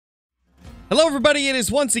Hello everybody, it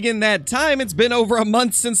is once again that time. It's been over a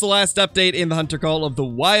month since the last update in the Hunter Call of the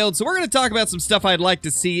Wild, so we're going to talk about some stuff I'd like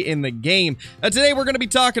to see in the game. Today we're going to be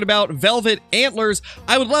talking about velvet antlers.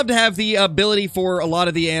 I would love to have the ability for a lot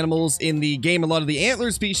of the animals in the game, a lot of the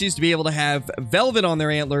antler species, to be able to have velvet on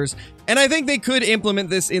their antlers, and I think they could implement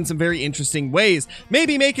this in some very interesting ways.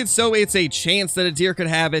 Maybe make it so it's a chance that a deer could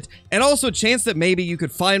have it, and also a chance that maybe you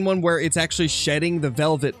could find one where it's actually shedding the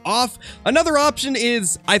velvet off. Another option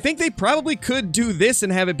is, I think they probably could do this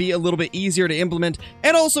and have it be a little bit easier to implement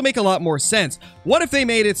and also make a lot more sense. What if they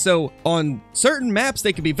made it so on certain maps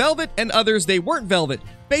they could be velvet and others they weren't velvet,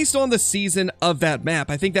 based on the season of that map?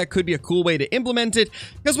 I think that could be a cool way to implement it,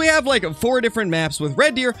 because we have like 4 different maps with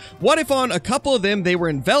red deer. What if on a couple of them they were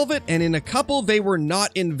in velvet and in a couple they were not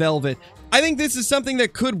in velvet? I think this is something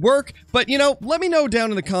that could work, but you know, let me know down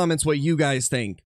in the comments what you guys think.